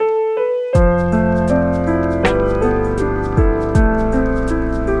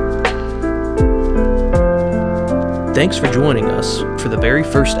Thanks for joining us for the very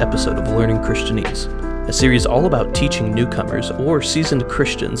first episode of Learning Christianese, a series all about teaching newcomers or seasoned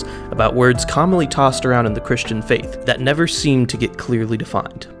Christians about words commonly tossed around in the Christian faith that never seem to get clearly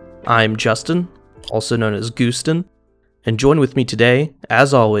defined. I'm Justin, also known as Goostin, and join with me today,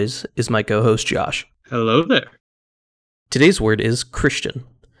 as always, is my co-host Josh. Hello there. Today's word is Christian.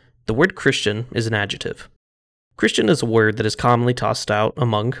 The word Christian is an adjective. Christian is a word that is commonly tossed out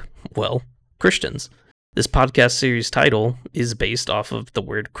among, well, Christians. This podcast series title is based off of the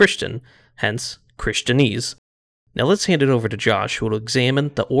word Christian, hence Christianese. Now let's hand it over to Josh, who will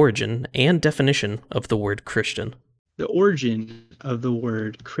examine the origin and definition of the word Christian. The origin of the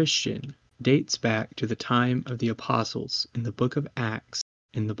word Christian dates back to the time of the apostles in the book of Acts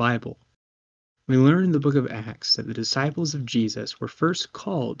in the Bible. We learn in the book of Acts that the disciples of Jesus were first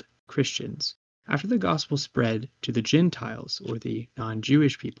called Christians after the gospel spread to the Gentiles, or the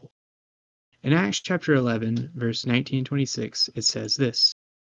non-Jewish people. In Acts chapter 11, verse 19-26, it says this: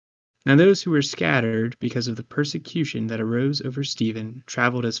 "Now those who were scattered because of the persecution that arose over Stephen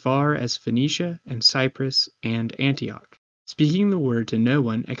traveled as far as Phoenicia and Cyprus and Antioch, speaking the word to no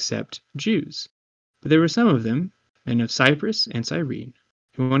one except Jews. But there were some of them, men of Cyprus and Cyrene,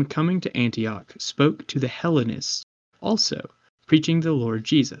 who on coming to Antioch spoke to the Hellenists also, preaching the Lord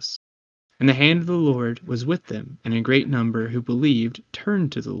Jesus. And the hand of the Lord was with them, and a great number who believed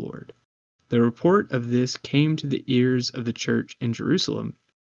turned to the Lord. The report of this came to the ears of the church in Jerusalem,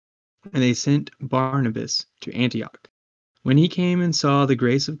 and they sent Barnabas to Antioch. When he came and saw the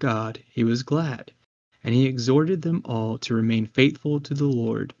grace of God, he was glad, and he exhorted them all to remain faithful to the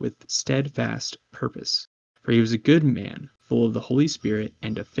Lord with steadfast purpose. For he was a good man, full of the Holy Spirit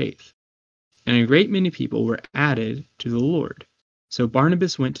and of faith. And a great many people were added to the Lord. So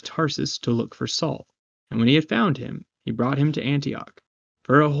Barnabas went to Tarsus to look for Saul, and when he had found him, he brought him to Antioch.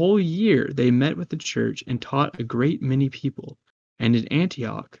 For a whole year they met with the church and taught a great many people. And in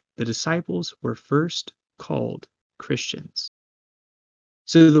Antioch the disciples were first called Christians."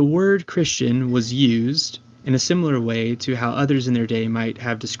 So the word Christian was used in a similar way to how others in their day might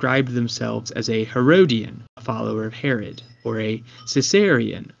have described themselves as a Herodian, a follower of Herod, or a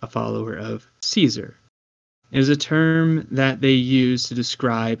Caesarian, a follower of Caesar. It was a term that they used to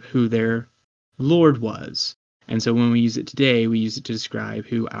describe who their Lord was. And so when we use it today, we use it to describe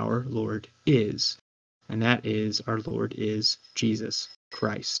who our Lord is. And that is, our Lord is Jesus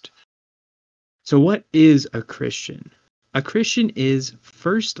Christ. So what is a Christian? A Christian is,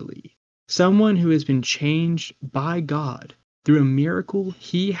 firstly, someone who has been changed by God through a miracle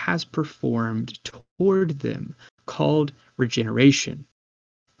he has performed toward them, called regeneration.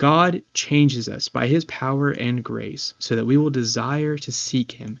 God changes us by his power and grace so that we will desire to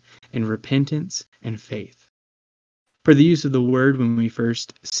seek him in repentance and faith. For the use of the word when we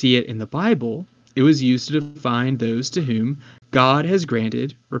first see it in the Bible, it was used to define those to whom God has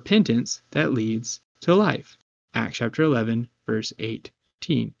granted repentance that leads to life. Acts chapter 11, verse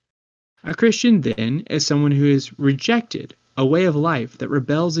 18. A Christian, then, is someone who has rejected a way of life that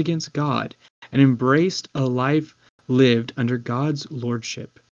rebels against God and embraced a life lived under God's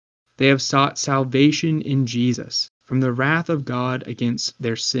lordship. They have sought salvation in Jesus from the wrath of God against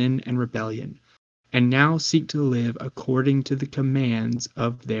their sin and rebellion, and now seek to live according to the commands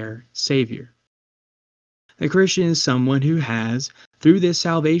of their Savior. The Christian is someone who has, through this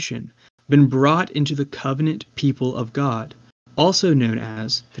salvation, been brought into the covenant people of God, also known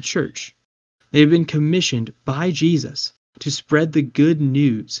as the church. They have been commissioned by Jesus to spread the good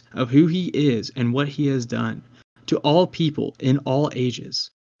news of who he is and what he has done to all people in all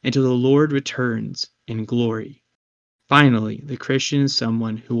ages, until the Lord returns in glory. Finally, the Christian is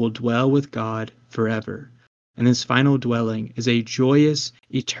someone who will dwell with God forever, and this final dwelling is a joyous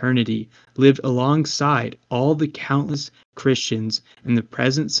eternity lived alongside all the countless Christians in the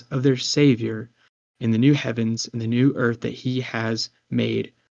presence of their Savior in the new heavens and the new earth that he has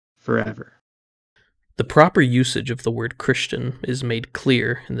made forever. The proper usage of the word Christian is made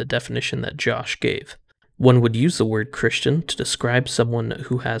clear in the definition that Josh gave. One would use the word Christian to describe someone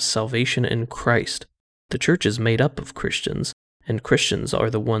who has salvation in Christ. The church is made up of Christians, and Christians are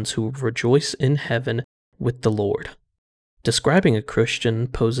the ones who rejoice in heaven with the Lord. Describing a Christian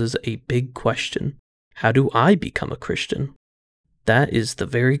poses a big question. How do I become a Christian? That is the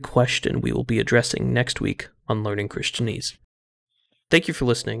very question we will be addressing next week on Learning Christianese. Thank you for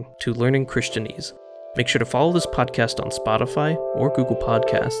listening to Learning Christianese. Make sure to follow this podcast on Spotify or Google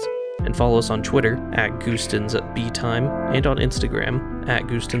Podcasts, and follow us on Twitter at Goostin'sBTime and on Instagram at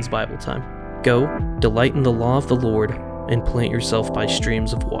Goostin'sBibleTime. Go, delight in the law of the Lord, and plant yourself by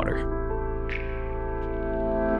streams of water.